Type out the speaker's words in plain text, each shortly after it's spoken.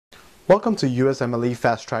Welcome to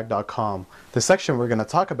USMLEFasttrack.com. The section we're going to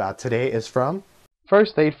talk about today is from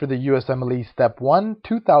First Aid for the USMLE Step 1,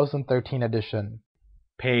 2013 edition.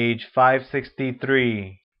 Page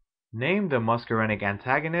 563. Name the muscarinic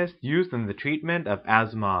antagonist used in the treatment of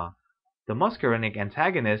asthma. The muscarinic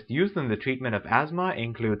antagonist used in the treatment of asthma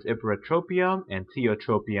includes Ipratropium and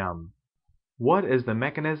Antagonists. What is the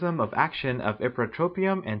mechanism of action of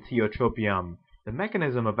Ipratropium and Antagonists? The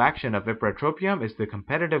mechanism of action of Ipratropium is to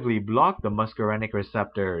competitively block the muscarinic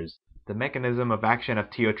receptors. The mechanism of action of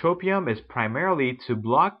Antagonists is primarily to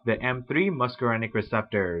block the M3 muscarinic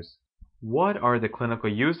receptors. What are the clinical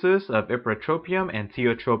uses of Ipratropium and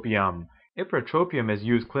Antagonists? Ipratropium is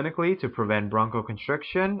used clinically to prevent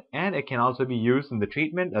bronchoconstriction, and it can also be used in the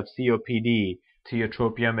treatment of COPD.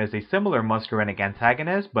 Ipratropium is a similar muscarinic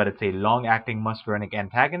antagonist, but it's a long-acting muscarinic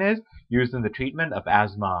antagonist used in the treatment of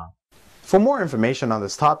asthma. For more information on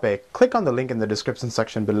this topic, click on the link in the description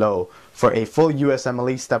section below. For a full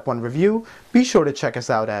USMLE Step 1 review, be sure to check us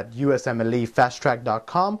out at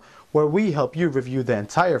USMLEFasttrack.com, where we help you review the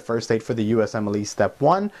entire first aid for the USMLE Step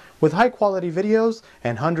 1 with high-quality videos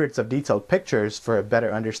and hundreds of detailed pictures for a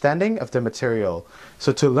better understanding of the material.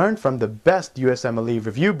 So to learn from the best USMLE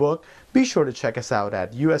review book, be sure to check us out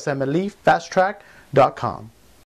at USMLEFasttrack.com.